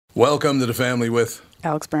Welcome to the family with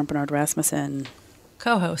Alex Brandt Bernard Rasmussen.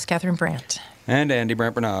 Co-host Catherine Brandt. And Andy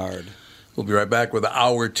Brandt Bernard. We'll be right back with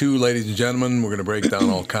hour 2, ladies and gentlemen. We're going to break down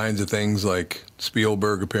all kinds of things like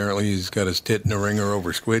Spielberg. Apparently, he's got his tit in a ringer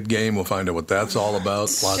over Squid Game. We'll find out what that's all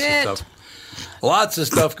about. Lots of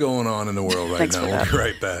stuff going on in the world right now. We'll be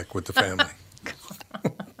right back with the family.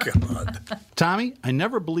 God. Tommy, I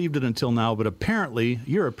never believed it until now, but apparently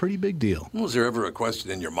you're a pretty big deal. Was there ever a question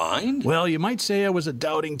in your mind? Well, you might say I was a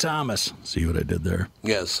doubting Thomas. See what I did there?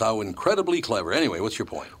 Yes, how incredibly clever. Anyway, what's your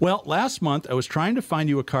point? Well, last month I was trying to find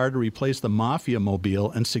you a car to replace the Mafia Mobile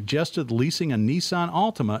and suggested leasing a Nissan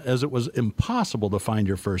Altima as it was impossible to find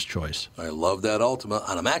your first choice. I love that Altima,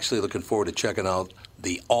 and I'm actually looking forward to checking out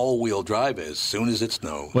the all-wheel drive as soon as it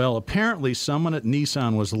snows. Well, apparently someone at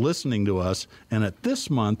Nissan was listening to us, and at this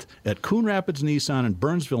month at Coon Rapids Nissan and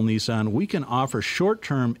Burnsville Nissan, we can offer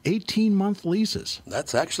short-term 18-month leases.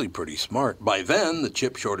 That's actually pretty smart. By then, the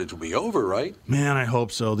chip shortage will be over, right? Man, I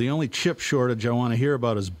hope so. The only chip shortage I want to hear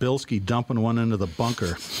about is Bilski dumping one into the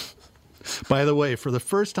bunker. By the way, for the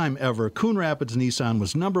first time ever, Coon Rapids Nissan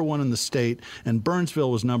was number 1 in the state, and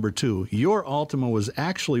Burnsville was number 2. Your Altima was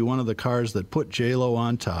actually one of the cars that put J-Lo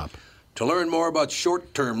on top. To learn more about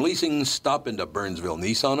short-term leasing, stop into Burnsville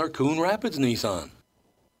Nissan or Coon Rapids Nissan.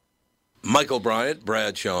 Michael Bryant,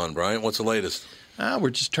 Bradshaw and Bryant, what's the latest?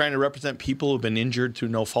 We're just trying to represent people who've been injured through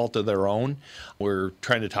no fault of their own. We're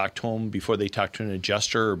trying to talk to them before they talk to an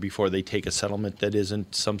adjuster or before they take a settlement that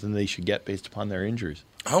isn't something they should get based upon their injuries.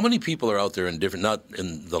 How many people are out there not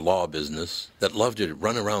in the law business, that love to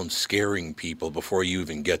run around scaring people before you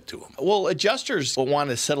even get to them? Well, adjusters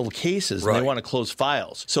want to settle cases, and they want to close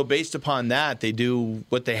files. So based upon that, they do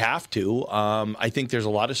what they have to. I think there's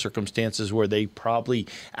a lot of circumstances where they probably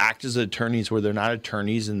act as attorneys where they're not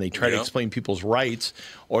attorneys, and they try to explain people's rights,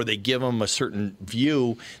 or they give them a certain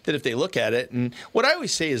view that if they look at it. And what I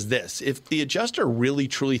always say is this: if the adjuster really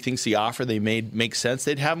truly thinks the offer they made makes sense,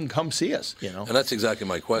 they'd have them come see us. And that's exactly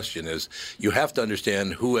my question is, you have to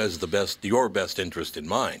understand who has your best interest in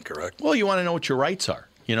mind, correct? Well, you want to know what your rights are.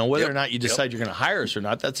 Whether or not you decide you're going to hire us or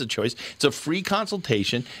not, that's a choice. It's a free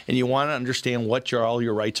consultation, and you want to understand what all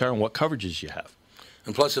your rights are and what coverages you have.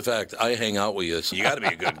 And plus the fact I hang out with you, so you got to be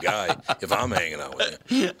a good guy if I'm hanging out with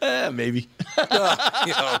you. Maybe.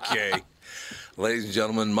 Okay. Ladies and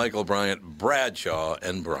gentlemen, Michael Bryant, Bradshaw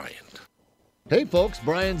and Bryant. Hey folks,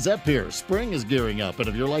 Brian Zepp here. Spring is gearing up, and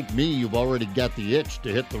if you're like me, you've already got the itch to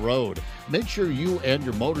hit the road. Make sure you and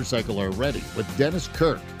your motorcycle are ready with Dennis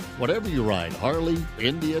Kirk. Whatever you ride, Harley,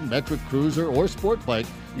 Indian, Metric Cruiser, or Sport Bike,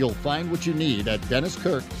 you'll find what you need at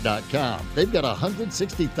DennisKirk.com. They've got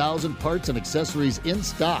 160,000 parts and accessories in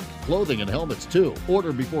stock, clothing and helmets too.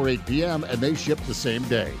 Order before 8 p.m. and they ship the same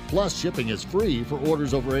day. Plus, shipping is free for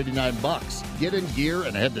orders over $89. Get in gear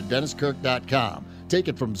and head to DennisKirk.com. Take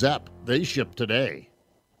it from Zepp. They ship today.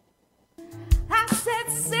 I said,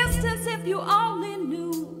 sisters, if you only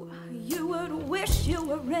knew, you would wish you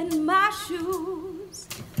were in my shoes.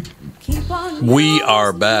 Keep on. We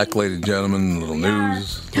are back, ladies and gentlemen. A little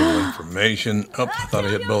news, a little information. Oh, I thought I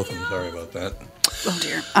hit both of them. Sorry about that. Oh,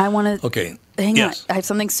 dear. I want to... Okay. Hang on. I have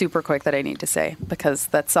something super quick that I need to say because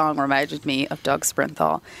that song reminded me of Doug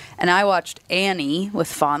Sprinthal. And I watched Annie with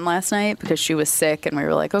Fawn last night because she was sick and we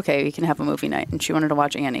were like, okay, we can have a movie night. And she wanted to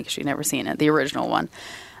watch Annie because she'd never seen it, the original one.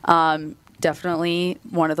 Definitely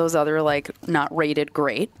one of those other, not rated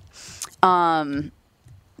great. They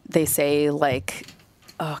say,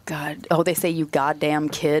 oh, God. Oh, they say you goddamn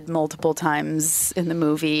kid multiple times in the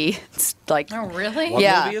movie. It's oh, really?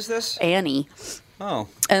 What movie is this? Annie. Oh.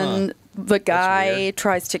 And the guy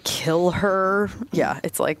tries to kill her. Yeah, I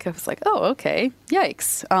was like, oh, okay.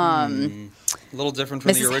 Yikes. A little different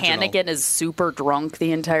from the original. Mrs. Hannigan is super drunk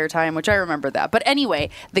the entire time, which I remember that. But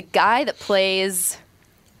anyway, the guy that plays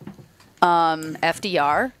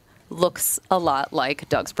FDR looks a lot like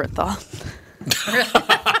Doug Sprinthal.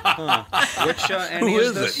 Which Annie Who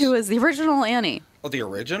is this? Who is the original Annie? Oh, the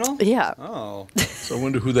original? Yeah. Oh. So I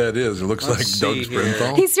wonder who that is. It looks like Let's Doug see here.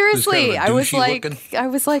 Sprinthal. He seriously, Just kind I of a was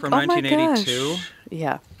douchey like, From oh my 1982? gosh.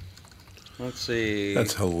 Yeah. Let's see.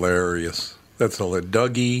 That's hilarious. That's hilarious.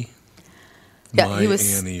 Dougie. Yeah, My he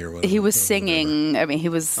was. Annie or whatever. He was singing. I mean, he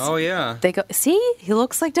was. Oh, yeah. They go. See, he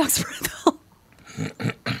looks like Doug Sprinthal.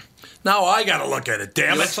 Now I got to look at it, He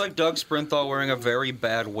damn looks it. like Doug Sprinthal wearing a very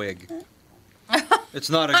bad wig.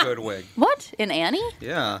 It's not a good wig. What in Annie?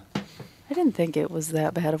 Yeah. I didn't think it was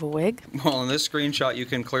that bad of a wig. Well, in this screenshot, you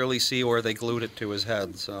can clearly see where they glued it to his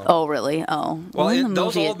head. So. Oh, really? Oh. Well, in the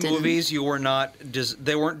those movie, old movies,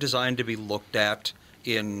 they weren't designed to be looked at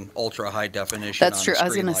in ultra high definition. That's on true. a I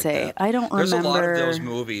was screen gonna like say, that. I don't There's a lot of remember- those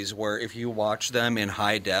movies where if you watch them in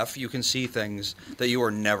high def, you can see things that you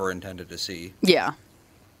were never intended to see. Yeah.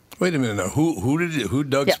 Wait a minute. Now, who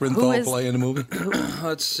Doug Yeah, who Sprinthal is- play in the movie?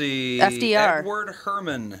 Let's see. FDR. Edward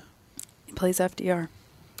Herman. He plays FDR.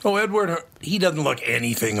 Oh, Edward. He doesn't look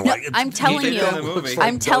anything No, like. I'm telling did you. in the movie.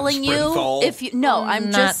 I'm Doug telling you. Sprinthal. If you no, I'm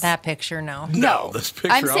Not just that picture, no. No, this picture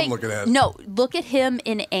I'm saying, looking at. No, look at him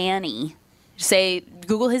in Annie. Say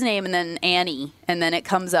Google his name and then Annie, and then it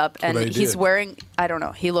comes up, and what I he's did. wearing. I don't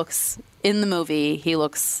know. He looks in the movie. He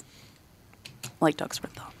looks like Doug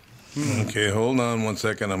Sprinthal. Okay, hold on one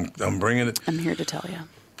second. I'm bringing it. I'm here to tell you.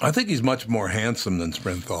 I think he's much more handsome than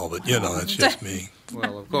Sprinthal, but that's just me.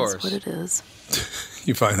 Well, of That's course. what it is.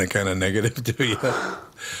 You find that kind of negative, do you?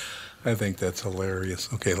 I think that's hilarious.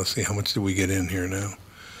 Okay, let's see. How much do we get in here now?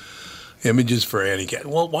 Images for Annie Cat.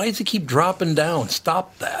 Well, why does it keep dropping down?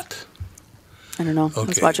 Stop that. I don't know. I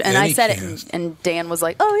was Okay, watching, and I Annie said it, Cast. and Dan was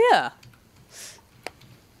like, "Oh yeah."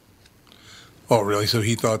 Oh, really? So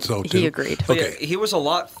he thought so, too? He agreed. But Okay. yeah, he was a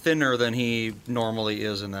lot thinner than he normally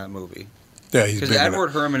is in that movie. Yeah, he's Because big enough. Edward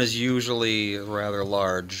Herman is usually rather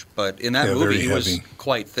large, but in that Yeah, movie very he was heavy.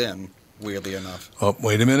 quite thin, weirdly enough. Oh,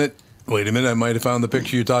 wait a minute. I might have found the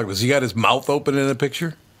picture you're talking about. Has he got his mouth open in the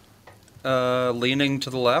picture? Leaning to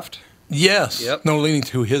the left. Yes. Yep. No, leaning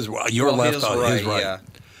to your Well, left, his his right. Yeah.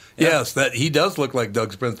 Yes, that he does look like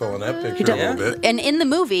Doug Sprinthal in that picture a little bit. And in the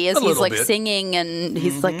movie, as A he's little like bit. singing, and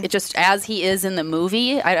he's like, it just as he is in the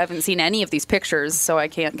movie. I haven't seen any of these pictures, so I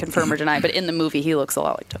can't confirm or deny. But in the movie, he looks a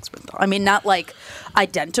lot like Doug Sprinthal. I mean, not like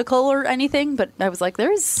identical or anything, but I was like,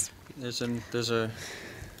 there's There's a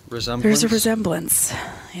resemblance. there's a resemblance.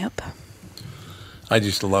 Yep. I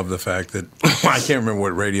just love the fact that I can't remember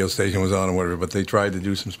what radio station was on or whatever, but they tried to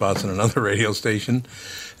do some spots on another radio station,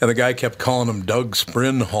 and the guy kept calling him Doug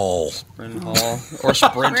Sprinthal. Sprint Hall or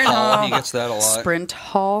Sprint Hall. He gets that a lot. Sprint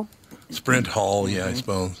Hall. Sprint Hall, yeah, I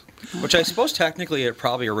suppose. Which I suppose technically it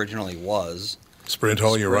probably originally was. Sprint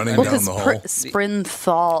Hall, you're running Well, down because the hall.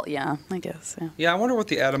 Sprinthal, yeah, I guess. Yeah. Yeah, I wonder what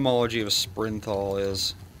the etymology of Sprint Hall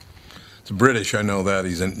is. It's British, I know that.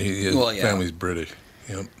 His Well, yeah. family's British.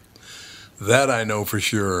 Yep. That I know for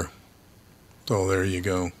sure. So there you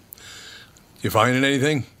go. You finding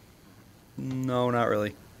anything? No, not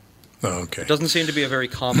really. Oh, okay. It doesn't seem to be a very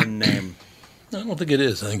common name. I don't think it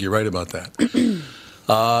is. I think you're right about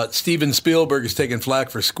that. Steven Spielberg is taking flack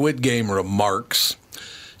for Squid Game remarks.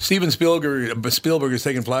 Steven Spielberg is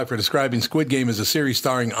taking flack for describing Squid Game as a series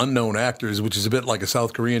starring unknown actors, which is a bit like a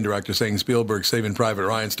South Korean director saying Spielberg's Saving Private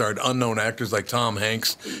Ryan starred unknown actors like Tom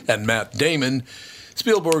Hanks and Matt Damon.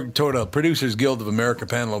 Spielberg told a Producers Guild of America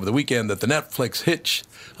panel over the weekend that the Netflix hit,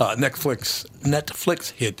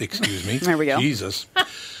 excuse me. There we go. Jesus.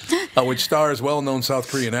 Which stars well-known South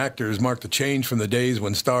Korean actors, marked a change from the days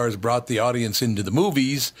when stars brought the audience into the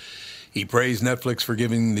movies. He praised Netflix for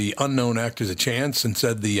giving the unknown actors a chance and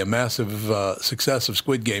said the massive success of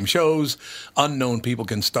Squid Game shows unknown people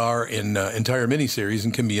can star in entire miniseries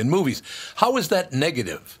and can be in movies. How is that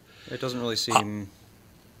negative? It doesn't really seem.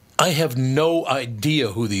 I have no idea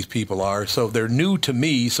who these people are, so they're new to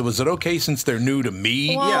me. So is it okay since they're new to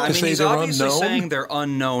me Yeah, to I mean, say he's they're obviously unknown? saying they're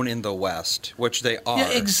unknown in the West, which they are. Yeah,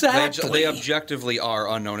 exactly. They objectively are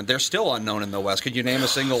unknown. They're still unknown in the West. Could you name a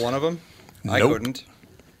single one of them? I Nope. couldn't.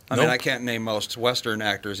 I mean, Nope. I can't name most Western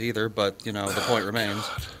actors either, but, the point remains.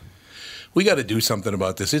 We got to do something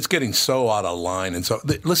about this. It's getting so out of line. And so,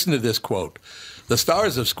 listen to this quote. The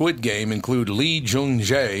stars of Squid Game include Lee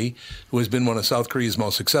Jung-jae, who has been one of South Korea's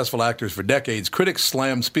most successful actors for decades. Critics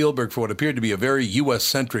slammed Spielberg for what appeared to be a very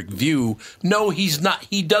U.S.-centric view. No, he's not.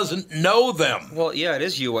 He doesn't know them. Well, yeah, it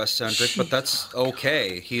is U.S.-centric, but that's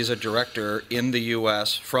okay. He's a director in the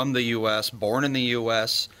U.S., from the U.S., born in the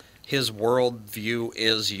U.S., his worldview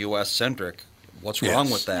is U.S.-centric. What's wrong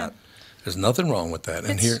Yes. with that? There's nothing wrong with that.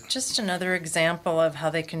 And It's here, just another example of how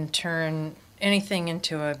they can turn anything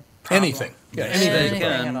into a problem. anything. Yeah, Yes, anything. they Anything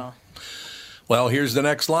can. at all. Well, here's the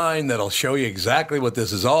next line that'll show you exactly what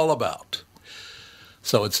this is all about.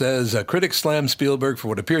 So it says, critics slammed Spielberg for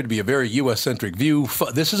what appeared to be a very U.S.-centric view.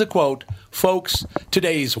 This is a quote. Folks,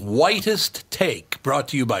 today's whitest take, brought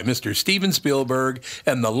to you by Mr. Steven Spielberg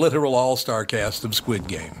and the literal all-star cast of Squid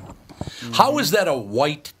Game. How is that a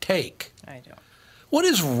white take? I don't. What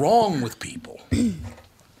is wrong with people?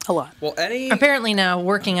 A lot. Well, Apparently now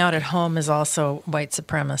working out at home is also white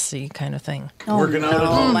supremacy kind of thing. Working out at Oh,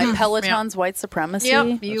 home. my Peloton's white supremacy.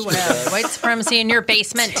 Yep, you have white supremacy in your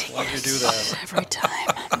basement. why'd you do that? Every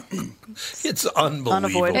time. It's unbelievable.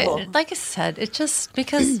 Unavoidable. Like I said, it just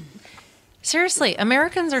because seriously,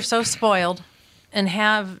 Americans are so spoiled. and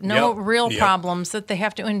have no Yep, real yep. problems that they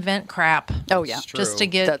have to invent crap. Oh yeah, It's true. Just to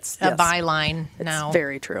get That's- a yes. byline it's now.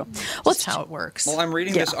 very true. Well, That's how it works. Well, I'm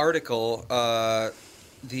reading Yeah. this article.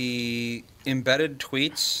 The embedded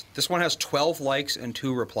tweets. This one has 12 likes and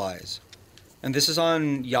 2 replies, and this is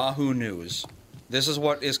on Yahoo News. This is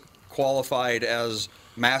what is qualified as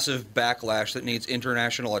massive backlash that needs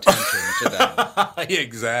international attention to them.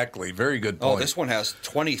 Exactly. Very good point. Oh, this one has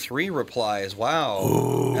 23 replies.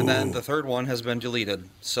 Wow. And then the third one has been deleted.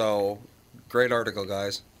 So, great article,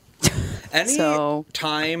 guys. Any So-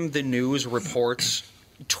 time the news reports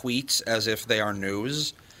tweets as if they are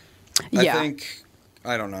news, Yeah. I think,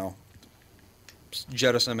 I don't know,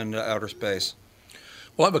 jettison them into outer space.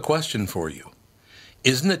 Well, I have a question for you.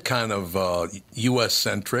 Isn't it kind of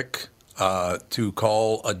U.S.-centric to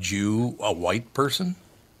call a Jew a white person?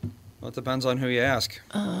 Well, it depends on who you ask.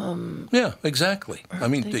 Yeah, exactly. I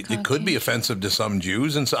mean, it could be offensive to some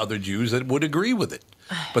Jews and other Jews that would agree with it.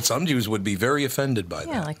 But some Jews would be very offended by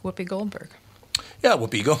Yeah, that. like Whoopi Goldberg. Yeah,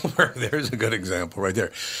 Whoopi Goldberg. There's a good example right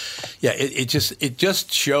there. Yeah, it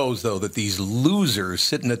just shows though that these losers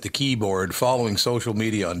sitting at the keyboard following social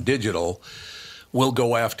media on digital will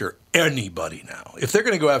go after anybody now. If they're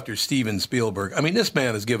going to go after Steven Spielberg, I mean, this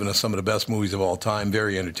man has given us some of the best movies of all time.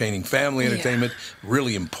 Very entertaining family entertainment.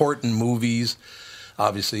 Really important movies.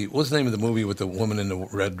 Obviously, what's the name of the movie with the woman in the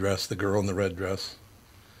red dress, the girl in the red dress?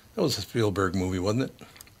 That was a Spielberg movie, wasn't it?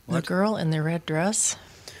 The girl in the red dress.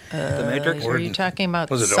 The Matrix? Are you talking about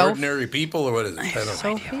Was it Ordinary People or what is it? I don't know.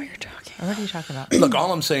 Sophie? What are you talking about? Look,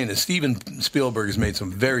 all I'm saying is Steven Spielberg has made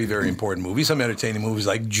some very, very important movies, some entertaining movies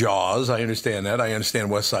like Jaws. I understand that. I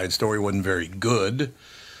understand West Side Story wasn't very good,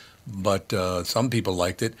 but some people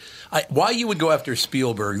liked it. Why you would go after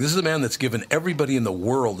Spielberg? This is a man that's given everybody in the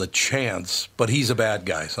world a chance, but he's a bad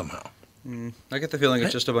guy somehow. I get the feeling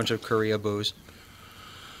it's just a bunch of Korea boos.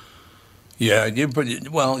 Yeah, you think You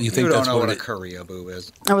that's don't know what a it Korea boo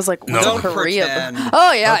is. I was like, No. what's Don't Korea? pretend.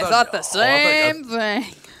 Oh yeah, I I thought thought- the same thing.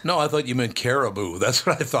 No, I thought you meant caribou. That's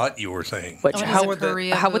what I thought you were saying. Which What is how a would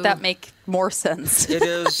Korea how would boo? that make more sense? It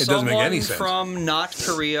is It doesn't make someone any sense. from not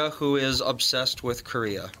Korea who is obsessed with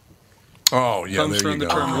Korea. Oh, yeah, Comes there from you the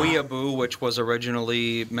go. term weeaboo, which was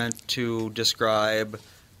originally meant to describe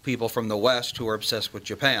people from the West who are obsessed with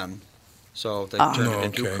Japan. So they turned it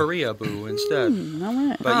into okay. Korea boo instead. All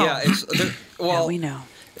right. But yeah, it's Now well, we know.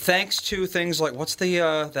 thanks to things like what's the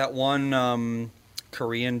that one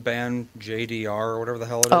Korean band JDR or whatever the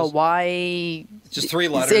hell it is. Oh, why? It's just 3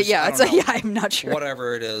 letters. Yeah, I it's don't know. yeah. I'm not sure.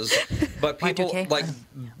 Whatever it is. But people Y2K?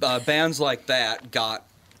 like bands like that got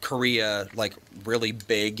Korea like really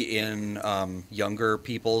big in younger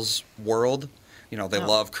people's world. You know, they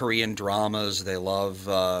love Korean dramas. They love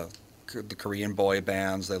the Korean boy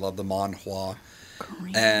bands. They love the manhwa.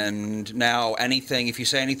 And now anything, if you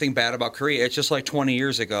say anything bad about Korea, it's just like 20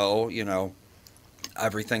 years ago, you know,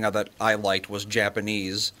 everything that I liked was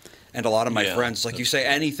Japanese. And a lot of my friends, like you say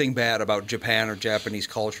anything bad about Japan or Japanese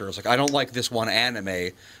culture, it's like, I don't like this one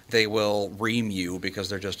anime, they will ream you because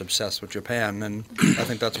they're just obsessed with Japan. And I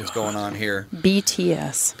think that's what's going on here.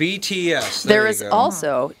 BTS. BTS. There you is go.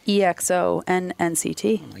 also EXO and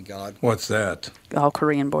NCT, Oh my God. What's that? all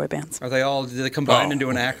Korean boy bands. Are they all, did they combine Oh. into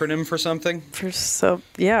an acronym for something? So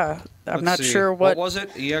yeah, I'm Let's not see. sure what. was it?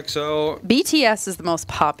 EXO. BTS is the most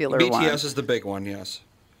popular BTS one. is the big one, yes.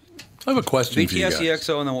 I have a question for you BTS, guys.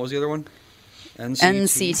 EXO, and then what was the other one? NCT.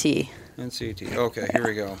 NCT. NCT. Okay, here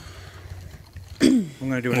we go. I'm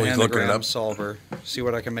going to do an Oh, he's looking it anagram up. solver. See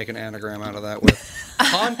what I can make an anagram out of that with.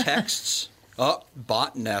 Contexts.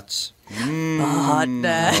 Botnets.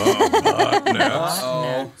 Botnet.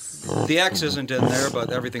 Uh-oh. The X isn't in there,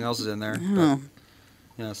 but everything else is in there. But,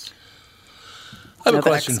 yes. I have a No, that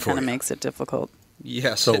question for kind of you. makes it difficult.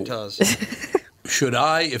 Yes, So- it does. Should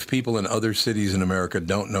I, if people in other cities in America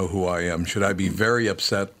don't know who I am, should I be very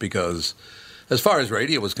upset? Because as far as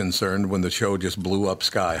radio was concerned, when the show just blew up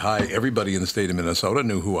sky high, everybody in the state of Minnesota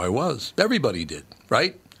knew who I was. Everybody did,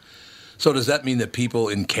 right? So does that mean that people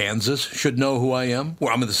in Kansas should know who I am?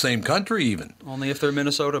 Well, I'm in the same country even. Only if they're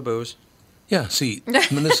Minnesota boos. Yeah, see,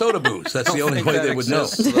 Minnesota booze. That's the only think way that they would know.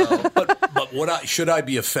 exists, though. But should I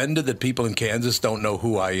be offended that people in Kansas don't know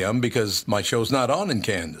who I am because my show's not on in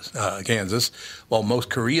Kansas, while most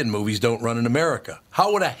Korean movies don't run in America?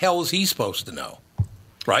 How the hell is he supposed to know?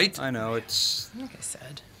 Right? I know, it's... Like I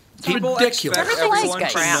said. People ridiculous. expect Everybody everyone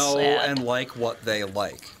likes to crap, know man. and like what they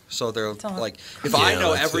like. So they're all. like, if I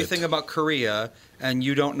know that's everything it. about Korea and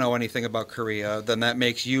you don't know anything about Korea, then that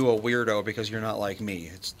makes you a weirdo because you're not like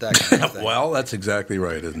me. It's that kind of thing. Well, that's exactly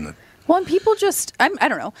right, isn't it? Well, and people just, I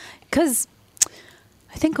don't know, because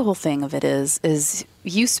I think the whole thing of it is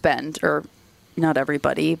you spend, or not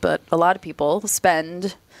everybody, but a lot of people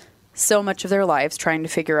spend so much of their lives trying to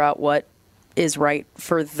figure out what is right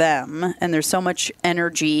for them. And there's so much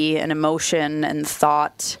energy and emotion and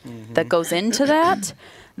thought that goes into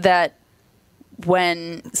that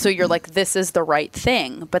so you're like, this is the right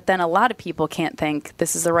thing. But then a lot of people can't think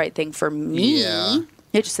this is the right thing for me. Yeah.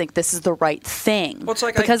 They just think this is the right thing. Well, it's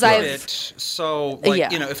like, because I get it. So, like,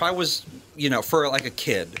 Yeah. you know, if I was, you know, for like a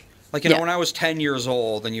kid, like, you know, when I was 10 years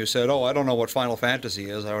old and you said, oh, I don't know what Final Fantasy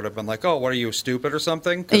is, I would have been like, oh, what are you, stupid or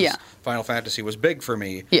something? 'Cause Final Fantasy was big for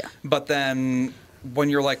me. Yeah. But then when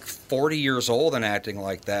you're like 40 years old and acting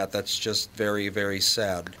like that, that's just very, very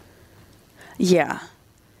sad. Yeah.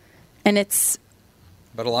 And it's...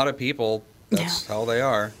 But a lot of people, that's how they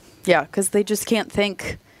are. Yeah, because they just can't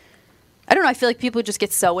think... I don't know. I feel like people just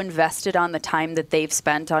get so invested on the time that they've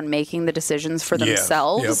spent on making the decisions for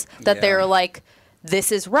themselves that they're like,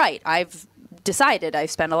 this is right. I've decided.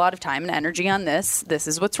 I've spent a lot of time and energy on this. This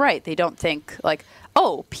is what's right. They don't think like,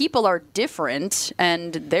 oh, people are different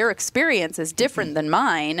and their experience is different than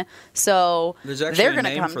mine. So they're going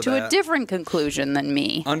to come to a different conclusion than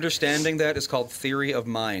me. Understanding that is called theory of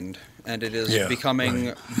mind. And it is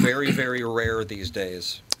becoming very, very rare these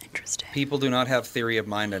days. Interesting. People do not have theory of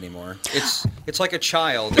mind anymore. It's like a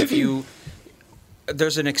child.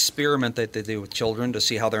 There's an experiment that they do with children to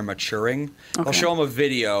see how they're maturing. Okay. They'll show them a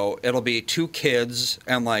video. It'll be two kids,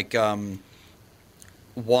 and like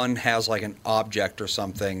one has like an object or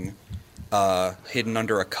something hidden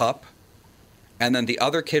under a cup, and then the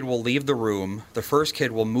other kid will leave the room. The first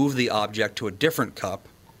kid will move the object to a different cup,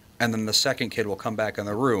 and then the second kid will come back in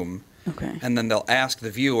the room. Okay. And then they'll ask the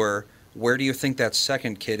viewer, where do you think that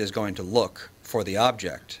second kid is going to look for the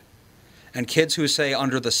object? And kids who say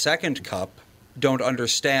under the second cup don't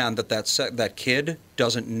understand that kid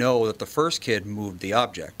doesn't know that the first kid moved the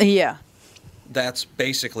object. Yeah. That's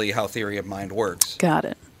basically how theory of mind works. Got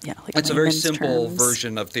it. Yeah. Like it's a very simple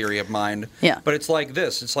version of theory of mind. Yeah. But it's like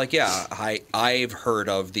this. It's like, I've heard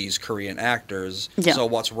of these Korean actors, so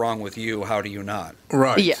what's wrong with you? How do you not?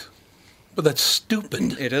 Right. Yeah. But that's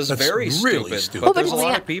stupid. It is that's very really stupid. But there's a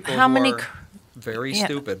lot of people who are very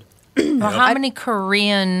stupid. Well, how many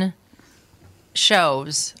Korean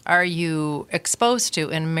shows are you exposed to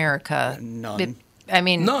in America? None. I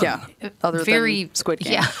mean, None. Yeah. Other than Squid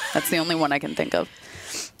Game. Yeah. That's the only one I can think of.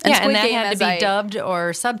 And Squid that Game, had to as be dubbed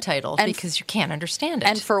or subtitled because you can't understand it.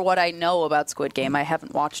 And for what I know about Squid Game, I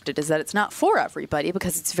haven't watched it, is that it's not for everybody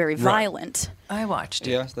because it's very violent. I watched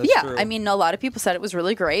it. Yeah, that's true. I mean, a lot of people said it was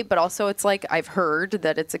really great, but also it's like I've heard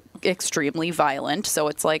that it's extremely violent. So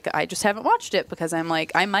it's like I just haven't watched it because I'm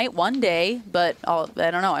like, I might one day, but I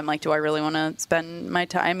don't know. I'm like, do I really want to spend my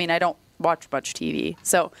time? I mean, I don't watch much TV.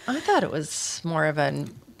 So I thought it was more of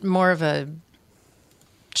a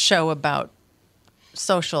show about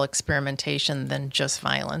social experimentation than just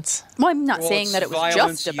violence. Well, I'm not saying that it was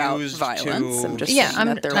just about violence. I'm just saying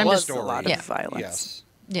that there was a lot of violence. Yes.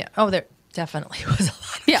 Yeah. Oh, there definitely was a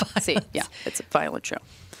lot of violence. See, it's a violent show.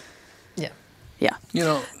 Yeah. Yeah. You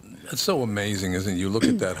know, it's so amazing, isn't it? You look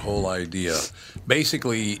at that whole idea.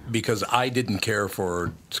 Basically, because I didn't care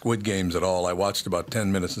for Squid Games at all, I watched about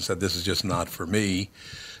 10 minutes and said, this is just not for me.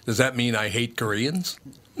 Does that mean I hate Koreans?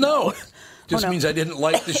 No. Just means I didn't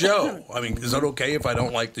like the show. I mean, is that okay if I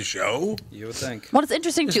don't like the show? You would think. Well, it's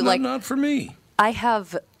interesting too. It's not for me. I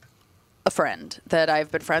have a friend that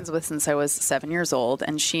I've been friends with since I was 7 years old,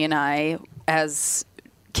 and she and I, as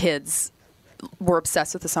kids, were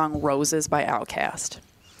obsessed with the song "Roses" by Outkast.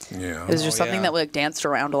 Yeah. It was just something that we danced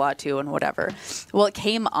around a lot too, and whatever. Well, it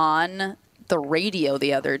came on the radio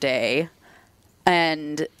the other day,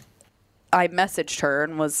 and I messaged her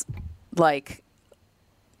and was like,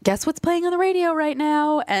 guess what's playing on the radio right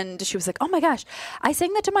now? And she was like, oh my gosh, I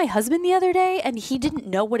sang that to my husband the other day and he didn't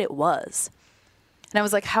know what it was. And I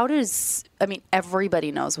was like,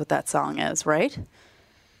 everybody knows what that song is, right?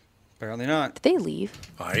 Apparently not. Did they leave?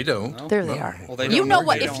 I don't. No. There they are. Well, they you don't know know.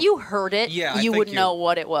 what? They If don't. you heard it, you would know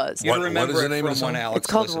what it was. You remember what is the it name of from the song? when Alex It's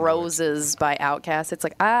called listened to it. Roses by Outkast. It's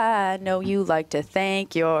like, I know you like to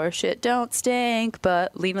think your shit don't stink,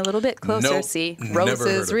 but lean a little bit closer. Nope, See, never heard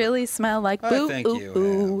roses of it. really smell like boo. think Ooh, you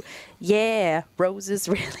ooh. Yeah, roses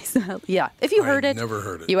really smell. Yeah, if you heard it, never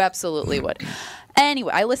heard it. you absolutely would.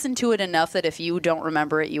 Anyway, I listened to it enough that if you don't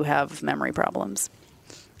remember it, you have memory problems.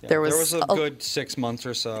 Yeah, There was a good 6 months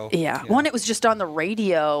or so. Yeah. One, it was just on the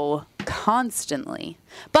radio constantly.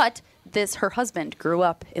 But her husband grew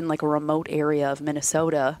up in like a remote area of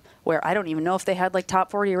Minnesota where I don't even know if they had like top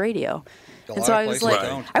 40 radio. And so I was like,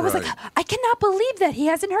 I cannot believe that he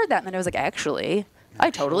hasn't heard that. And then I was like, actually, I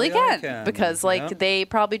totally can. Because like they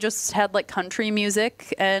probably just had like country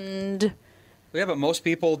music and Yeah, but most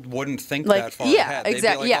people wouldn't think Like, that far yeah, ahead. They'd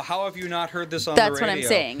exact- be like, yeah. well, how have you not heard this on That's the radio? what I'm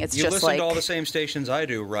saying. It's you just listen like- to all the same stations I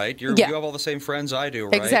do, right? You Yeah. have all the same friends I do,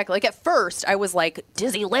 right? Exactly. Like at first, I was like,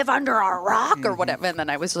 "Does he live under a rock or whatever?" And then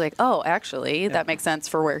I was like, "Oh, actually, that makes sense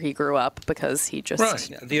for where he grew up because he just." Right.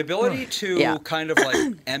 Yeah, the ability to Yeah. kind of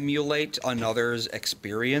like emulate another's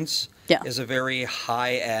experience Yeah. is a very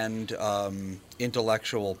high-end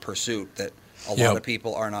intellectual pursuit that a Yep. lot of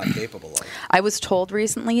people are not capable of. I was told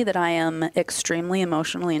recently that I am extremely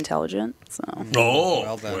emotionally intelligent, so Oh,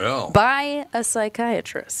 Well then. well. by a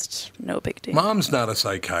psychiatrist. No big deal. Mom's not a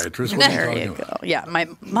psychiatrist. What are you There talking you about? go. Yeah, my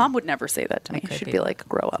mom would never say that to me. could She'd be. be like,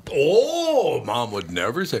 "Grow up." Oh, Mom would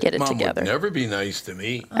never say. Get it Mom together. would never be nice to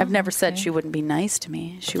me. I've never said she wouldn't be nice to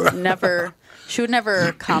me. She would never. She would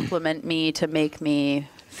never compliment me to make me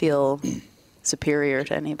feel superior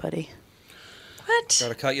to anybody. What? Got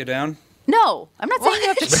to cut you down? No, I'm not saying you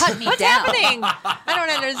have to cut me What's down. happening? I don't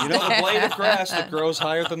You understand. know, the blade of grass that grows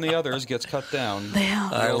higher than the others gets cut down.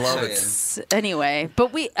 I love it. Anyway,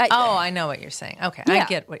 but Oh, I know what you're saying. Okay, Yeah. I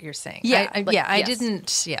get what you're saying. Yeah, I but yes. yes.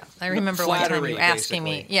 didn't. Yeah, I remember one time flattery, you asking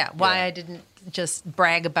me, basically. why Yeah. I didn't just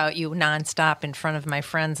brag about you nonstop in front of my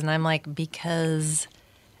friends, and I'm like, because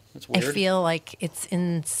That's I weird. feel like it's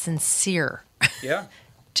insincere Yeah.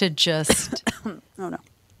 to just, oh no.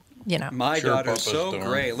 My Sure, daughter's Papa so Storm.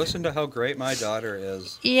 great. Listen to how great my daughter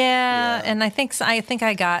is. Yeah, Yeah. and I think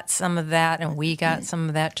I got some of that, and we got some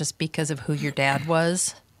of that just because of who your dad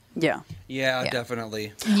was. Yeah. Yeah, Yeah.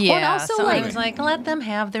 definitely. Yeah, also, so like- I was like, let them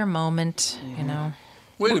have their moment, you know.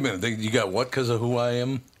 Wait a minute. You got what because of who I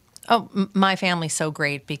am? Oh, my family's so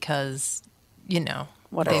great because, you know,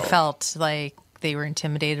 they felt like they were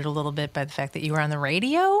intimidated a little bit by the fact that you were on the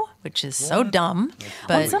radio, which is so dumb.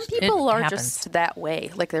 But Well, some people it are happens. just that way.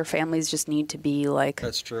 Like their families just need to be like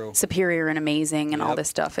That's true. superior and amazing and all Yep. this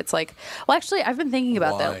stuff. It's like, well, actually, I've been thinking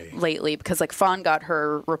about Why? that lately because like Fawn got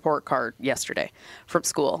her report card yesterday from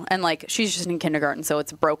school, and like she's just in kindergarten, so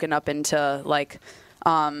it's broken up into like.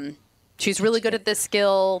 She's really good at this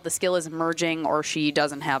skill. The skill is emerging, or she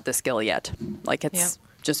doesn't have the skill yet. Like it's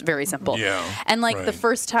just very simple. Yeah, And like the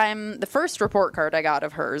right. first report card I got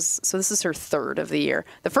of hers, so this is her third of the year.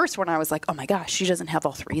 The first one I was like, oh my gosh, she doesn't have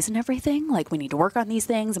all threes and everything. Like we need to work on these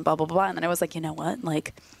things and blah, blah, blah. And then I was like, you know what?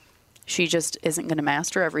 Like she just isn't going to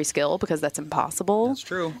master every skill because that's impossible. That's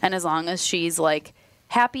true. And as long as she's like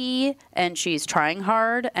happy and she's trying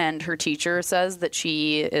hard and her teacher says that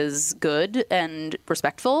she is good and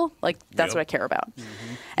respectful, like that's Yep. what I care about.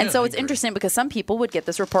 And Yeah, so I it's agree. interesting because some people would get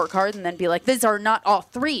this report card and then be like, these are not all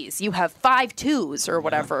threes. You have 5 2s or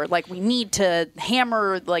whatever. Like we need to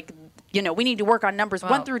hammer like we need to work on numbers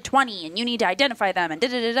 1 through 20 and you need to identify them and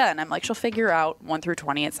da-da-da-da. And I'm like, she'll figure out 1 through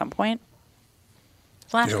 20 at some point.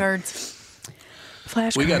 Flashcards.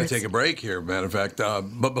 Flashcards. We got to take a break here, matter of fact.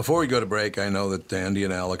 But before we go to break, I know that Andy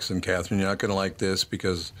and Alex and Catherine, you're not going to like this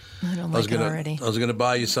because I don't was like it gonna already. I was going to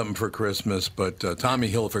buy you something for Christmas, but Tommy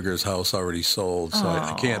Hilfiger's house already sold, so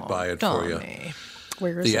I can't buy it for you. Tommy.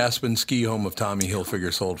 Where is The it? Aspen ski home of Tommy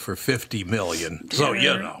Hilfiger sold for $50 million. So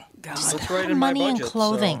you know, That's right in my Money budget. and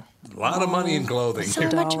clothing. a lot of money in clothing. So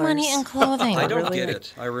much money in clothing. So I don't Really? get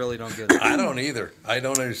it. I really don't get it. I don't either. I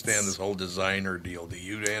don't understand this whole designer deal. Do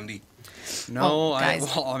you, Andy? No, guys.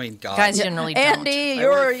 I mean, God. Guys generally don't. Andy, I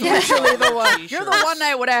you're wear usually the one. t-shirts. You're the one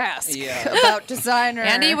I would ask Yeah. about designer.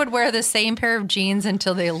 Andy would wear the same pair of jeans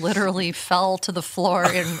until they literally fell to the floor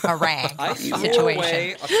in a rag I threw situation.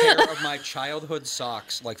 away a pair of my childhood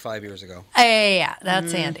socks like 5 years ago. Yeah,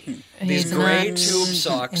 that's Andy. These He's gray not tube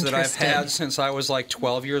socks that I've interested. had since I was like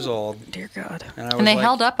 12 years old. Dear God. And, I was And they like,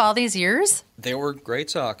 held up all these years? They were great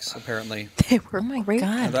socks, apparently. They were Oh my great.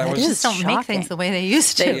 God. And I They was- just don't make shocking. things the way they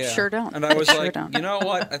used to. They sure don't. And I was They sure like, don't. you know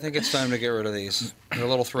what? I think it's time to get rid of these. They're a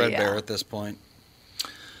little threadbare Yeah. at this point.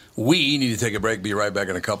 We need to take a break. Be right back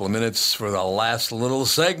in a couple of minutes for the last little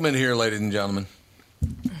segment here, ladies and gentlemen.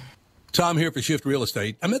 Tom here for Shift Real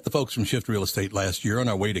Estate. I met the folks from Shift Real Estate last year on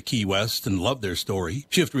our way to Key West and loved their story.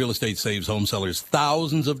 Shift Real Estate saves home sellers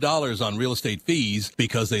thousands of dollars on real estate fees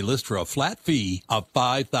because they list for a flat fee of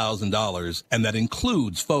 $5,000, and that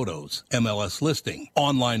includes photos, MLS listing,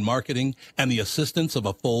 online marketing, and the assistance of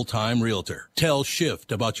a full-time realtor. Tell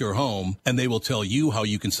Shift about your home, and they will tell you how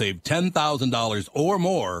you can save $10,000 or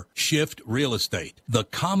more. Shift Real Estate, the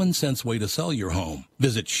common sense way to sell your home.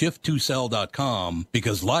 Visit shift2sell.com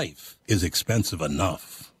because life is expensive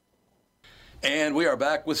enough. And we are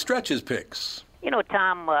back with Stretch's picks. You know,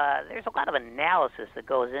 Tom, there's a lot of analysis that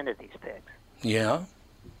goes into these picks. Yeah?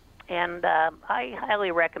 And I highly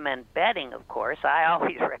recommend betting, of course. I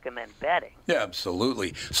always recommend betting. Yeah,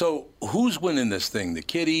 absolutely. So who's winning this thing? The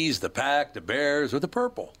Kitties, the Pack, the Bears, or the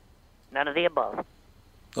Purple? None of the above.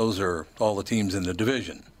 Those are all the teams in the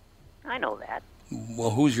division. I know that.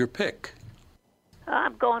 Well, who's your pick?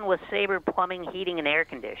 I'm going with Sabre Plumbing, Heating, and Air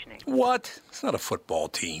Conditioning. What? It's not a football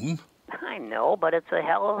team. I know, but it's a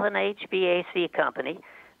hell of an HVAC company.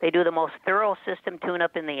 They do the most thorough system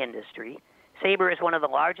tune-up in the industry. Sabre is one of the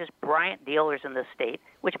largest Bryant dealers in the state,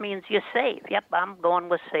 which means you save. Yep, I'm going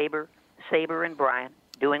with Sabre and Bryant,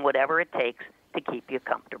 doing whatever it takes to keep you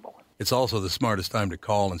comfortable. It's also the smartest time to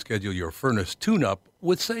call and schedule your furnace tune-up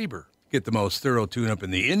with Sabre. Get the most thorough tune-up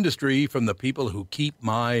in the industry from the people who keep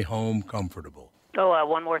my home comfortable. Oh,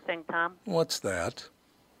 one more thing, Tom. What's that?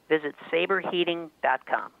 Visit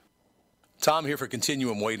saberheating.com. Tom here for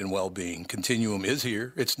Continuum Weight and Wellbeing. Continuum is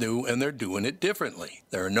here, it's new, and they're doing it differently.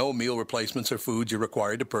 There are no meal replacements or foods you're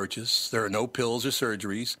required to purchase. There are no pills or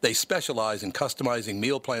surgeries. They specialize in customizing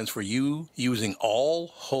meal plans for you using all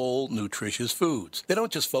whole, nutritious foods. They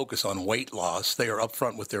don't just focus on weight loss. They are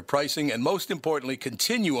upfront with their pricing, and most importantly,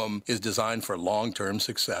 Continuum is designed for long-term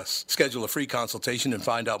success. Schedule a free consultation and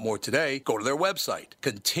find out more today. Go to their website,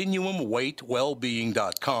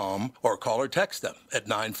 continuumweightwellbeing.com, or call or text them at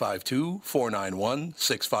 952-491-6527.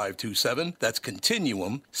 That's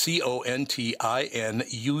Continuum, CONTINUUM,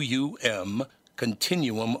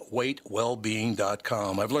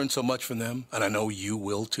 continuumweightwellbeing.com. I've learned so much from them, and I know you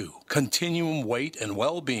will too. Continuum Weight and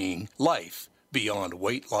Wellbeing, life beyond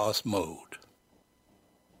weight loss mode.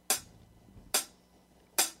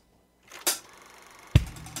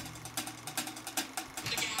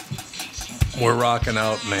 We're rocking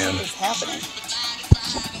out, man. What is happening?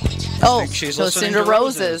 Oh, she's listening to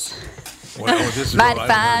Roses. Well, this is Mighty what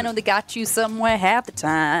I've fine, heard. only got you somewhere half the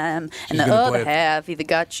time, and the gonna other play it. half either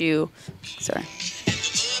got you. Sorry.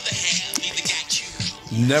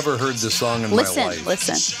 Never heard this song in Listen, my life.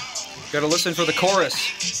 listen. Got to listen for the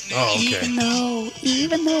chorus. Oh, okay.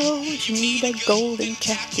 Even though you need a golden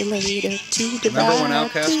calculator to divide. Remember when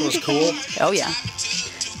Outkast was cool? Oh yeah.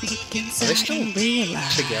 Are they still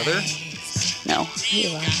together? No.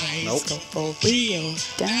 Realize Nope. go for real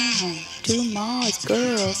down to Mars,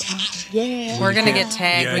 girls. Yeah. We're going to get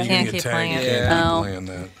tagged. Yeah, we you're can't gonna keep get playing tagged. it. You can't Oh. keep playing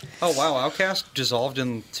that. Oh, wow. Outkast dissolved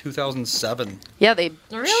in 2007. Yeah, they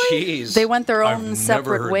Jeez. they went their I've own never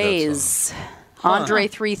separate heard that ways. Andre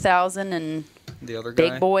 3000 and The other guy?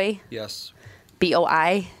 Big Boy, Yes.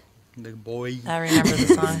 BOI. Big Boy. I remember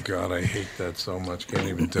the song. God, I hate that so much. Can't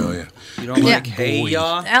even tell you. You don't Yeah. like Hey Boy.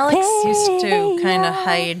 Ya? Alex used to kind of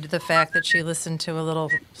hide the fact that she listened to a little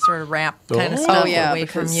sort of rap kind of Oh. stuff Oh, yeah, away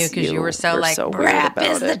from you because you were so were like, so weird rap about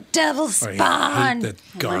is the it. devil's I spawn. hate that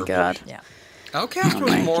Oh garbage. my God. Yeah. Outkast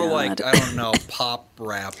was my more God. like, I don't know, pop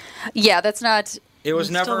rap. Yeah, that's not. It was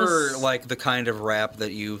It still never was- like the kind of rap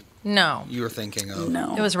that you No. were thinking of.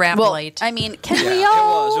 No. It was rap well, light. I mean, can Yeah, we it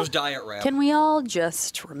all? was. It was diet rap. Can we all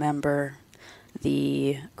just remember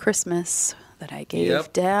the Christmas that I gave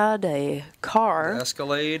Yep. Dad a car,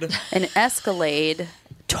 Escalade. an Escalade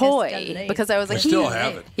toy, Escalade. because I was I like, still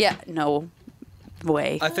have it. Yeah, no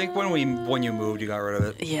way. I think when you moved, you got rid of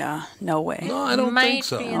it. Yeah, no way. No, I don't Might think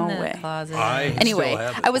so. be in No the way. closet. Anyway, still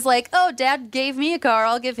have it. I was like, "Oh, Dad gave me a car.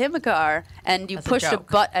 I'll give him a car." And you As a pushed a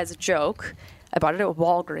joke. button as a joke. I bought it at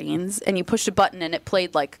Walgreens, and you pushed a button, and it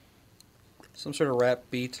played like Some sort of rap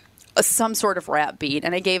beat. some sort of rap beat.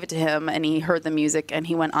 And I gave it to him, and he heard the music, and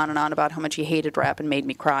he went on and on about how much he hated rap and made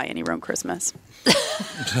me cry, and he ruined Christmas.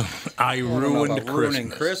 I don't know ruined about ruining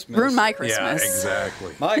Christmas. Christmas. Ruined my Yeah, Christmas.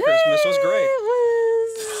 exactly. My Christmas was great.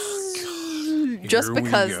 Just Here we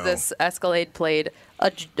because go. this Escalade played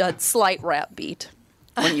a slight rap beat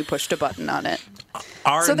when you pushed a button on it.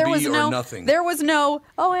 R&B So there was or no, nothing. there was no,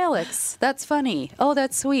 oh, Alex, that's funny. Oh,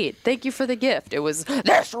 that's sweet. Thank you for the gift. It was,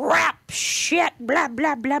 this rap shit, blah,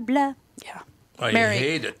 blah, blah, blah. Yeah. I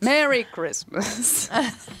hate it. Merry Christmas.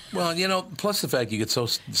 Well, you know, plus the fact you get so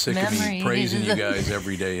sick of me Memories. praising you guys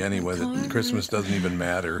every day anyway that Christmas doesn't even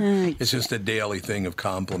matter. It's just a daily thing of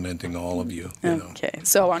complimenting all of you. You know. Okay,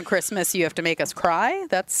 so on Christmas you have to make us cry?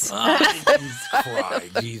 That's Cry,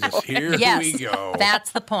 Jesus! Here Yes, we go.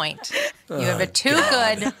 that's the point. You have it too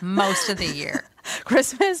good most of the year.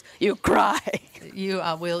 Christmas, you cry. You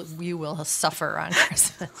will suffer on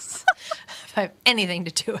Christmas if I have anything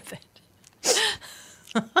to do with it.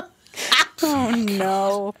 Oh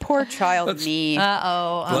no, poor child me.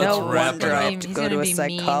 Uh-oh. Let's No wrap wonder it I up. have to He's go to gonna a be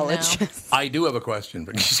mean now. psychologist. I do have a question,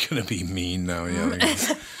 but he's going to be mean now. Yeah.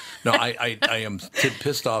 No, I am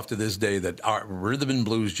pissed off to this day that our rhythm and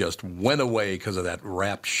blues just went away because of that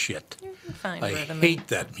rap shit. Fine, I rhythm hate and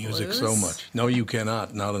that music so blues. much. No, you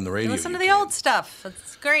cannot. Not on the radio. Listen to you the old stuff.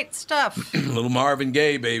 It's great stuff. can't. Little Marvin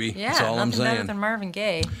Gaye, baby. Yeah, That's all I'm nothing better saying. than Marvin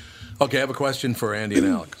Gaye. Okay, I have a question for Andy and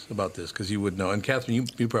Alex about this because you would know, and Catherine,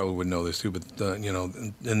 you probably would know this too. But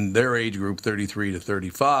in their age group, 33 to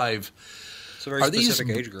 35, it's a very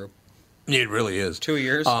specific age group. It really is. 2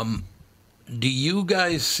 years. Do you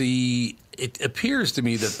guys see? It appears to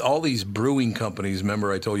me that all these brewing companies.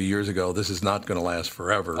 Remember, I told you years ago, this is not going to last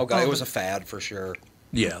forever. Oh God, it was a fad for sure.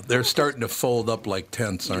 Yeah, they're starting to fold up like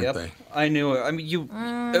tents, aren't they? I knew it. I mean,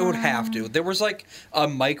 it would have to. There was like a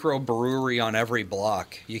microbrewery on every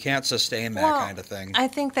block. You can't sustain that kind of thing. I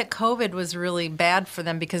think that COVID was really bad for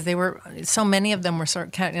them because so many of them were sort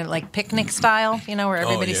of kind of like picnic style, where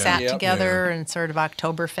everybody sat together and sort of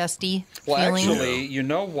Oktoberfesty feeling. Actually, you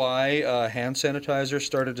know why hand sanitizer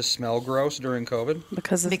started to smell gross during COVID?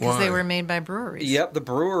 Because they were made by breweries. Yep, the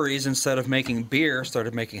breweries, instead of making beer,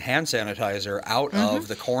 started making hand sanitizer out of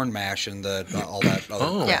the corn mash and all that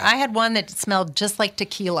other Yeah, I had one that smelled just like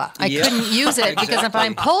tequila. I couldn't use it because if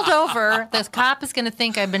I'm pulled over, the cop is going to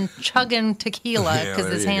think I've been chugging tequila because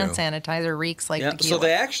this hand sanitizer reeks like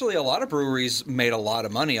tequila. So a lot of breweries made a lot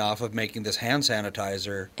of money off of making this hand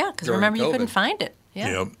sanitizer. Yeah, because remember, you couldn't find it.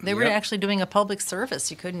 Yeah, they were Yep. actually doing a public service.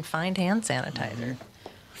 You couldn't find hand sanitizer.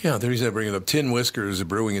 Yeah, the reason I bring it up, Tin Whiskers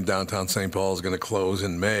Brewing in downtown St. Paul is going to close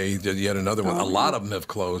in May. Yet another one. A lot of them have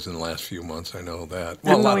closed in the last few months. I know that.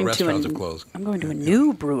 Well, a lot of restaurants have closed. I'm going to a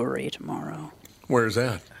new brewery tomorrow. Where's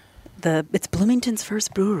that? It's Bloomington's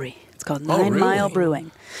first brewery. It's called Oh, Nine really? Mile Brewing.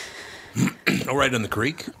 Oh, right on the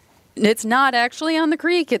creek? It's not actually on the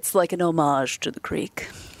creek. It's like an homage to the creek.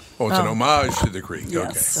 Oh, it's an homage to the creek. Yes. Okay.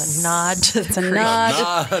 It's a nod to the creek.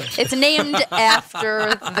 Nod. It's named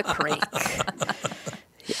after the creek.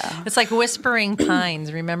 Yeah. It's like Whispering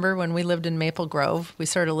Pines. Remember when we lived in Maple Grove? We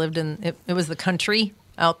sort of lived in it was the country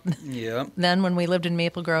out then when we lived in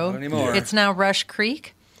Maple Grove. Not anymore. It's now Rush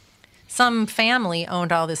Creek. Some family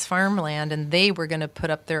owned all this farmland and they were going to put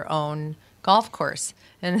up their own golf course.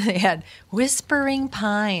 And they had Whispering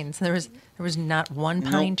Pines. And there was not one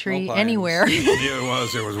pine tree pines. anywhere Yeah, it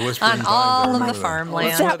was. There was Whispering on Pines. all I of the remember that.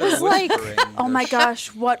 farmland. That was like, Whispering. oh my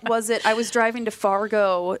gosh, what was it? I was driving to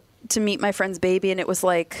Fargo to meet my friend's baby, and it was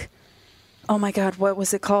like, oh my God, what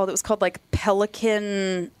was it called? It was called like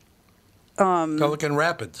Pelican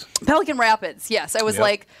Rapids. Pelican Rapids, yes. I was Yep.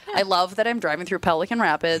 like, I love that I'm driving through Pelican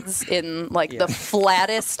Rapids in like the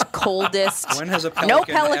flattest, coldest. When has a no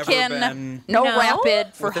pelican ever pelican, been no No?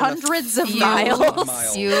 rapid for Within a hundreds of few miles.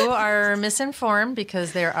 miles. You are misinformed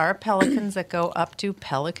because there are pelicans that go up to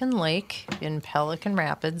Pelican Lake in Pelican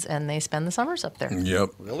Rapids, and they spend the summers up there. Yep.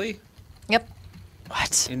 Really? Yep.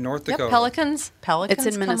 What? In North Yep. Dakota? Pelicans. It's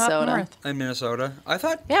in come up Minnesota. north. In Minnesota? I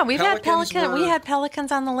thought Yeah, we've had pelicans pelican. We were- had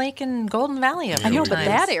pelicans on the lake in Golden Valley. I know, but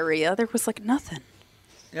that area, there was like nothing.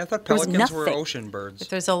 Yeah, I thought there was pelicans were nothing. ocean birds. If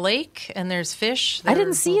there's a lake and there's fish, I there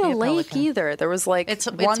didn't see will a be lake pelican. either. There was like It's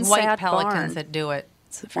one white sad pelicans barn. that do it.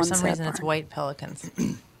 For one some sad reason, it's barn. white pelicans. What's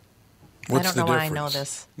I don't the know why I difference? know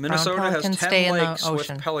this. Minnesota Brown has pelicans 10 stay in lakes the with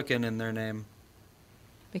ocean pelican in their name.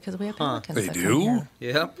 because we have pelicans. They that come do?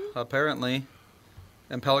 here. Yep, apparently.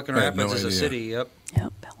 And Pelican I had no Rapids is a idea. city, yep.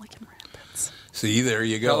 Yep, Pelican Rapids. See, there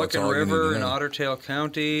you go. It's Pelican all you need River to in know. Otter Tail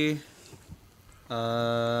County.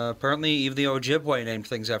 Apparently, even the Ojibwe named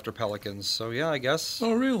things after pelicans. So, yeah, I guess.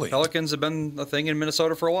 Oh, really? Pelicans have been a thing in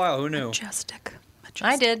Minnesota for a while. Who knew? Majestic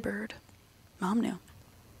I did. bird. Mom knew.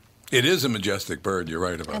 It is a majestic bird. You're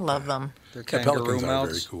right about I that. love them. They're Yeah, kangaroo pelicans are very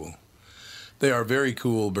mouths. cool. They are very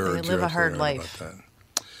cool birds. live You're a hard absolutely right life. about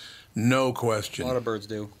that. No A question. lot of birds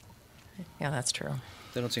do. Yeah, that's true.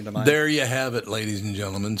 They don't seem to mind. There you have it, ladies and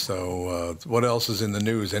gentlemen. So, what else is in the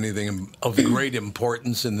news? Anything of great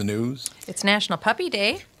importance in the news? It's National Puppy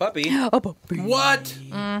Day. Puppy. What?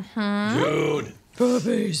 Mm-hmm. Dude.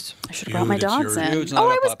 Puppies. I should have brought my Dude, it's dogs your- in. Dude's not Oh,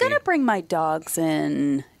 a I was puppy. going to bring my dogs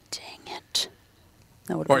in. Dang it.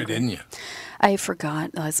 That would've Why been great. didn't you? I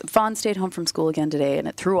forgot. Fawn stayed home from school again today, and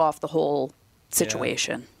it threw off the whole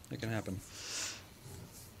situation. It can happen.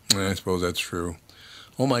 I suppose that's true.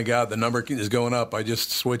 Oh my God, the number is going up. I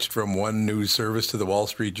just switched from one news service to the Wall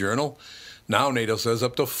Street Journal. Now NATO says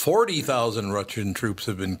up to 40,000 Russian troops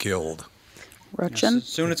have been killed. Russian?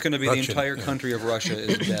 Soon it's going to be the Russian, entire yeah. country of Russia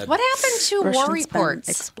is dead. What happened to War Russians been Reports?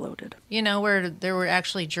 exploded. You know, where there were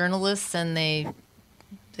actually journalists and they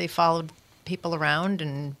followed people around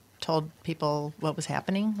and told people what was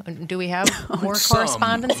happening. Do we have more Some.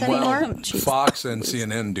 correspondence Well, anymore? Fox and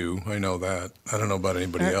CNN do. I know that. I don't know about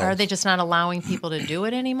anybody else. Are they just not allowing people to do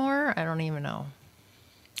it anymore? I don't even know.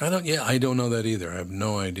 I don't know that either. I have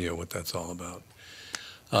no idea what that's all about.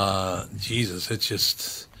 Jesus, it's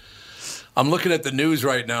just. I'm looking at the news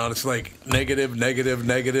right now, and it's like negative.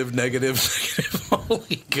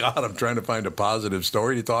 Holy God, I'm trying to find a positive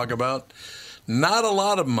story to talk about. Not a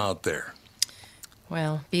lot of them out there.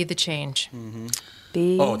 Well, be the change.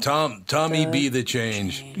 Tommy be the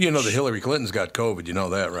change. You know, the Hillary Clinton's got COVID. You know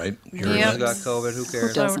that, right? Yep. She's got COVID. Who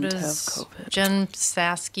cares? So Doesn't have does COVID? Jen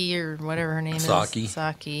Psaki or whatever her name Psaki. is.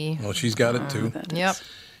 Psaki. Well, she's got it too. Yep.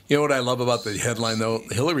 You know what I love about the headline, though?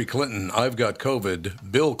 Hillary Clinton, I've got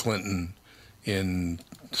COVID. Bill Clinton in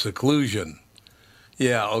seclusion.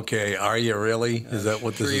 Yeah, okay. Are you really? Is that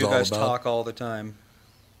what this is you all guys about? talk all the time.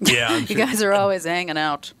 Yeah, I'm You sure. guys are always hanging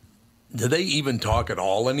out. Do they even talk at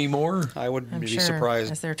all anymore? I would I'm be sure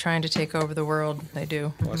surprised. as they're trying to take over the world, they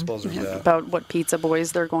do. Well, I suppose there's that. About what pizza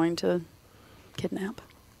boys they're going to kidnap.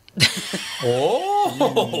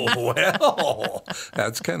 Oh, well.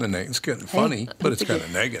 That's kind of it's kind of funny, but it's kind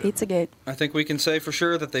of negative. Pizzagate. I think we can say for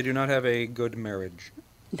sure that they do not have a good marriage.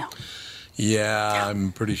 No. Yeah,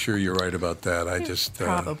 I'm pretty sure you're right about that. I just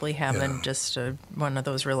Probably having yeah. just one of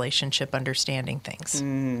those relationship understanding things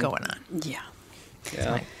going on. Yeah.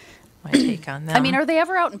 Yeah, My take on them. I mean, are they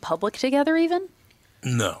ever out in public together even?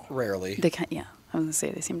 No. rarely. They kind yeah. I was gonna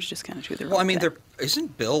say they seem to just kind of do their Well, I own mean, thing.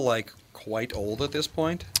 isn't Bill like quite old at this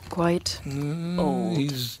point? Quite old.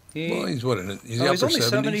 He's He- he's what in it? He's Oh, upper he's only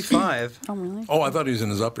 70s? 75. Oh, really? Oh, I thought he was in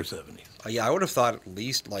his upper 70s. Yeah, I would have thought at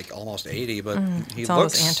least like almost 80, but he it's all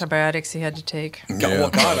looks. those antibiotics he had to take.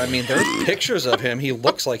 Well, God, I mean, there's pictures of him. He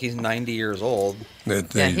looks like he's 90 years old.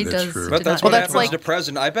 Yeah, he that's does. true. But that's Well, what that's happens like- to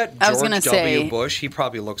president. I bet I was George gonna W. say- Bush, he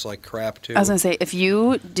probably looks like crap too. I was gonna say if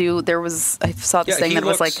you do, I saw this yeah, thing he that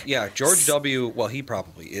looks, was like yeah, George W. Well, he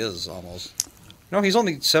probably is almost. No, he's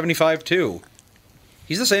only 75 too.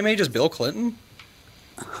 He's the same age as Bill Clinton.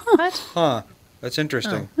 What? Huh. That's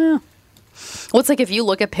interesting. Well, it's like if you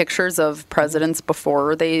look at pictures of presidents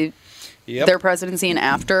before Yep. their presidency and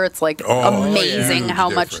after, it's like Oh, amazing yeah. how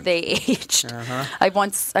Huge much difference. they aged. Uh-huh.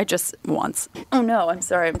 Oh no, I'm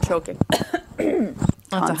sorry, I'm choking. That's a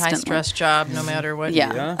high Constantly. stress job, no matter what.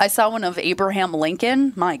 Yeah. Yeah. I saw one of Abraham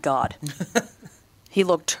Lincoln. My God, he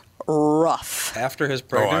looked rough After his I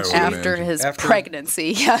pregnancy. would after imagine. his After-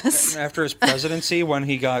 pregnancy. Yes. After his presidency, when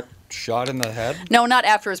he got shot in the head. No, not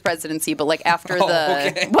after his presidency, but like after Oh, the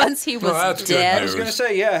okay. once he was that's good dead. I was news. gonna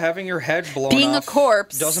say, yeah, having your head blown Being a off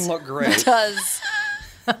corpse doesn't look great. does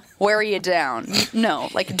wear you down. No,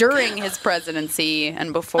 like during his presidency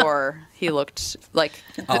and before, he looked like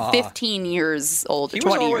 15 years old, He was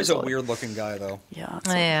 20 always years a old. weird-looking guy, though. Yeah,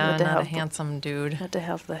 so Yeah, had to not a have handsome dude. had to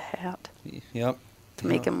have the hat Yep. to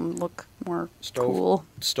make him look more Stove, cool.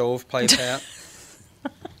 stovepipe hat.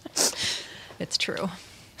 It's true.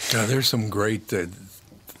 Yeah, there's some great.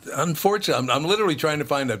 Unfortunately, I'm literally trying to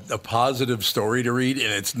find a positive story to read,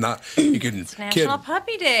 and it's not. You can It's National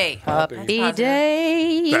Puppy Day. Puppy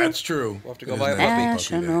Day. That's true. We'll have to go It buy is a puppy.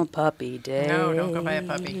 National Puppy Day. No, don't go buy a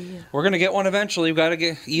puppy. We're gonna get one eventually. We've got to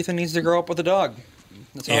get. Ethan needs to grow up with a dog.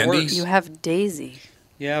 That's how Andy? it works. You have Daisy.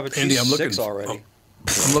 Yeah, but she's Andy, I'm looking 6 already.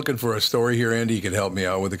 I'm looking for a story here, Andy. You can help me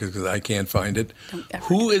out with it because I can't find it. ever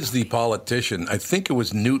Who is the politician? I think it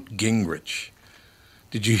was Newt Gingrich.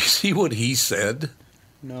 Did you see what he said?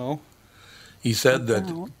 No. He said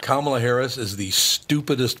that Kamala Harris is the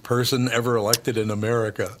stupidest person ever elected in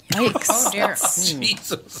America. Yikes. Oh dear.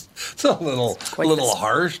 Jesus, it's a little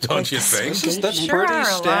harsh, don't you think? That's Sure pretty are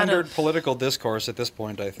a lot standard of- political discourse at this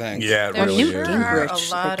point, I think. Yeah, it There really sure is. are a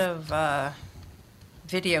Gingrich, lot like- of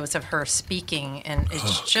videos of her speaking, and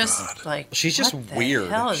it's just like She's just what the weird.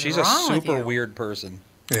 hell is She's a wrong with super you? weird person.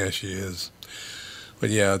 Yeah, she is. But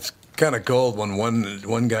yeah, it's kind of cold when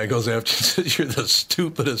one guy goes after you and says you're the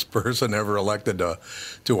stupidest person ever elected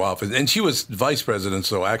to office. And she was vice president,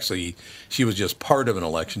 so actually she was just part of an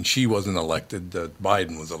election. She wasn't elected.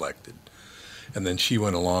 Biden was elected. And then she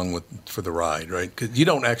went along for the ride, right? Because you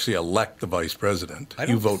don't actually elect the vice president. I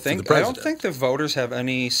You don't vote think for the president. I don't think the voters have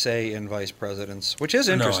any say in vice presidents, which is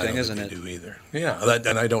interesting, no, I don't isn't think it? they do either. Yeah,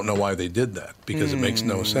 and I don't know why they did that because it makes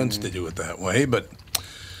no sense to do it that way. But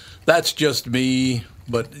that's just me.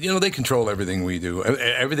 But they control everything we do.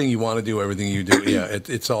 Everything you want to do, everything you do. Yeah,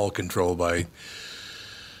 it's all controlled by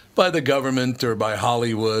the government or by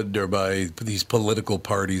Hollywood or by these political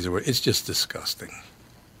parties. It's just disgusting.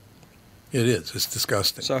 It is. It's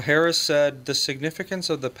disgusting. So Harris said the significance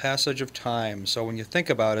of the passage of time. So when you think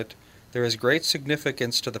about it, there is great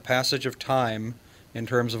significance to the passage of time in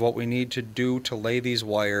terms of what we need to do to lay these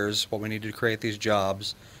wires, what we need to create these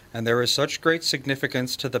jobs. And there is such great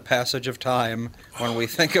significance to the passage of time when we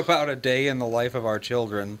think about a day in the life of our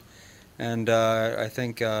children. And I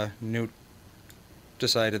think Newt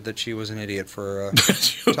decided that she was an idiot for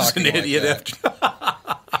she was talking an like idiot that.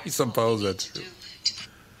 after. I suppose that's true.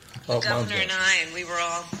 The governor and I, and we were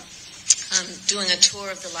all doing a tour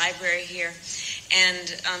of the library here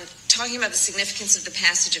and talking about the significance of the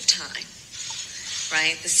passage of time.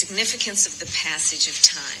 right? The significance of the passage of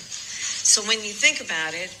time. So when you think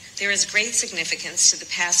about it, there is great significance to the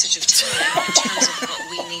passage of time in terms of what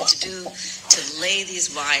we need to do to lay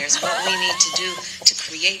these wires, what we need to do to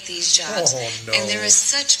create these jobs. Oh, no. And there is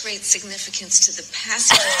such great significance to the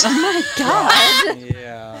passage of time. Oh my God.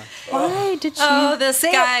 Yeah. Why did you this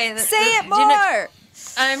say guy. it, say it more? Do you know-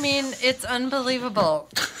 I mean, it's unbelievable.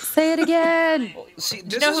 Say it again. See, Do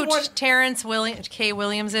this you know is who what. Terrence K.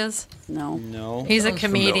 Williams is? No. No. He's a Sounds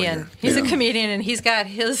comedian. familiar. He's Yeah. a comedian, and he's got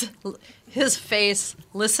his face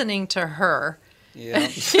listening to her. Yeah.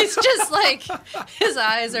 He's just like his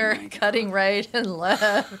eyes are cutting right and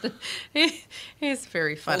left. He's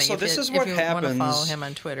very funny. so If this you- is what if you want to follow happens him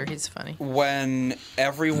on Twitter, he's funny. When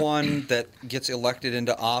everyone that gets elected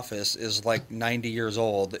into office is like 90 years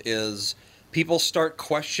old, is people start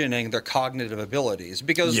questioning their cognitive abilities.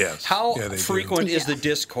 Because Yes. how Yeah, they do. frequent is the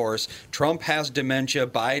discourse? Trump has dementia,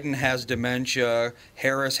 Biden has dementia,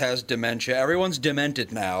 Harris has dementia. Everyone's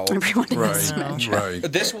demented now. Everyone has Right, dementia. right.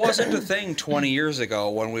 This wasn't a thing 20 years ago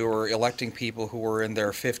when we were electing people who were in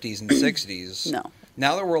their 50s and 60s. No.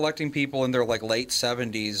 Now that we're electing people in their like late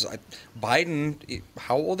 70s, Biden,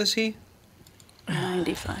 how old is he?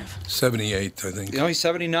 95. 78, I think. You know, he's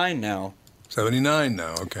 79 now. 79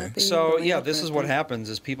 now, okay. So yeah, this is what happens: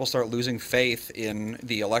 is people start losing faith in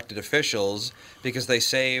the elected officials because they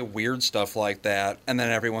say weird stuff like that, and then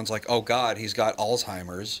everyone's like, "Oh God, he's got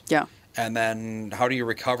Alzheimer's." Yeah. And then how do you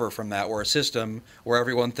recover from that? We're a system where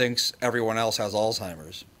everyone thinks everyone else has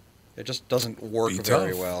Alzheimer's. It just doesn't work Be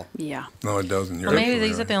very tough. well. Yeah. No, it doesn't. You're Well, maybe absolutely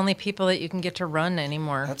these are right. the only people that you can get to run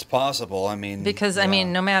anymore. That's possible. I mean, Because, I yeah.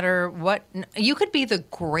 mean, no matter what, you could be the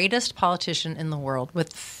greatest politician in the world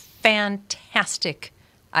with fantastic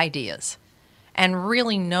ideas and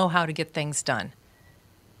really know how to get things done.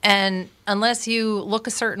 And unless you look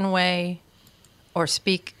a certain way or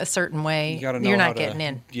speak a certain way, You gotta know you're how not to- getting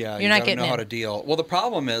in. Yeah, you're you not gotta getting know in. how to deal. Well, the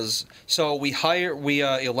problem is, so we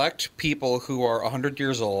elect people who are 100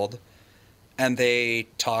 years old, and they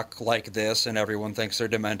talk like this, and everyone thinks they're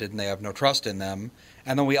demented, and they have no trust in them.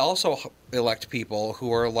 And then we also elect people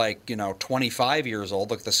who are like 25 years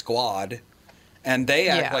old, like the Squad, and they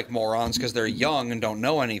act Yeah. like morons because they're young and don't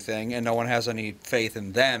know anything, and no one has any faith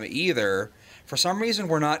in them either. For some reason,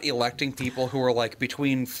 we're not electing people who are like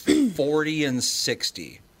between 40 and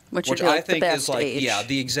 60, Which would be, I like, the think is best like age.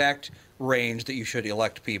 the exact range that you should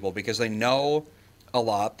elect people because they know a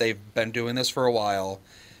lot. They've been doing this for a while,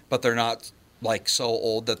 but they're not like so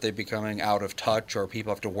old that they're becoming out of touch or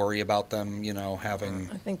people have to worry about them, having.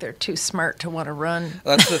 I think they're too smart to want to run.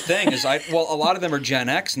 That's the thing is, a lot of them are Gen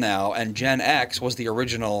X now, and Gen X was the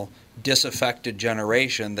original disaffected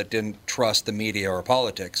generation that didn't trust the media or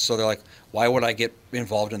politics. So they're like, why would I get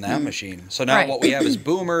involved in that machine? So now Right. what we have is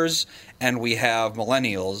boomers and we have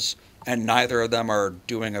millennials, and neither of them are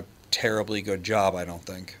doing a terribly good job, I don't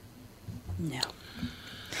think. No.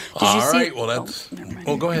 All right, well, that's... never mind.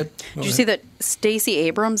 Oh, go ahead. Did you see that Stacey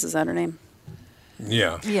Abrams, is that her name?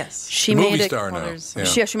 Yeah. Yes. She Movie made star a, now.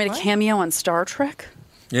 there's- She made a cameo on Star Trek.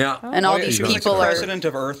 Yeah. And all yeah, these she was people the are president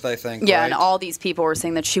of Earth, I think. Yeah, right? and all these people were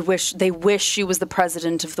saying that they wish she was the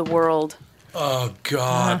president of the world. Oh,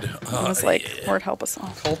 God. I was like, Lord help us all.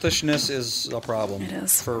 Cultishness is a problem. It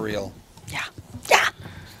is. For real. Yeah. Yeah.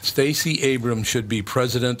 Stacey Abrams should be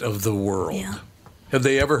president of the world. Yeah. Have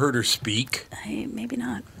they ever heard her speak? Maybe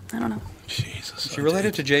not. I don't know. Jesus. Is she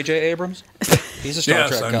related to J.J. Abrams? He's a Star Yes,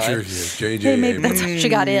 Trek I'm guy. sure she is. J.J. Hey, maybe Abrams. that's how she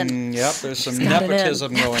got in. Yep, there's some got it in.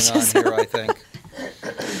 nepotism going on here, I think.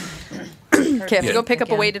 Okay, I have to Yeah. go pick up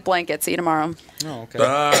a Again. weighted blanket. See you tomorrow. Oh, okay.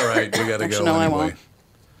 All right, we got to Actually, go no, I anyway. won't.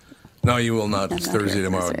 No, you will not. It's I'm not Thursday here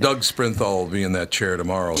tomorrow. Thursday. Doug Sprinthal will be in that chair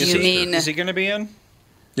tomorrow. Do you sister. mean- Is he going to be in?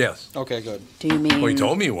 Yes. Okay, good. Do you mean Well, he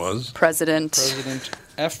told me he was. President President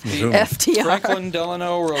Zoom. FDR? Franklin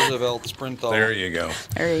Delano Roosevelt Sprinthal. There you go.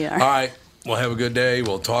 There you are. All right. Well, have a good day.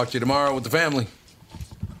 We'll talk to you tomorrow with the family.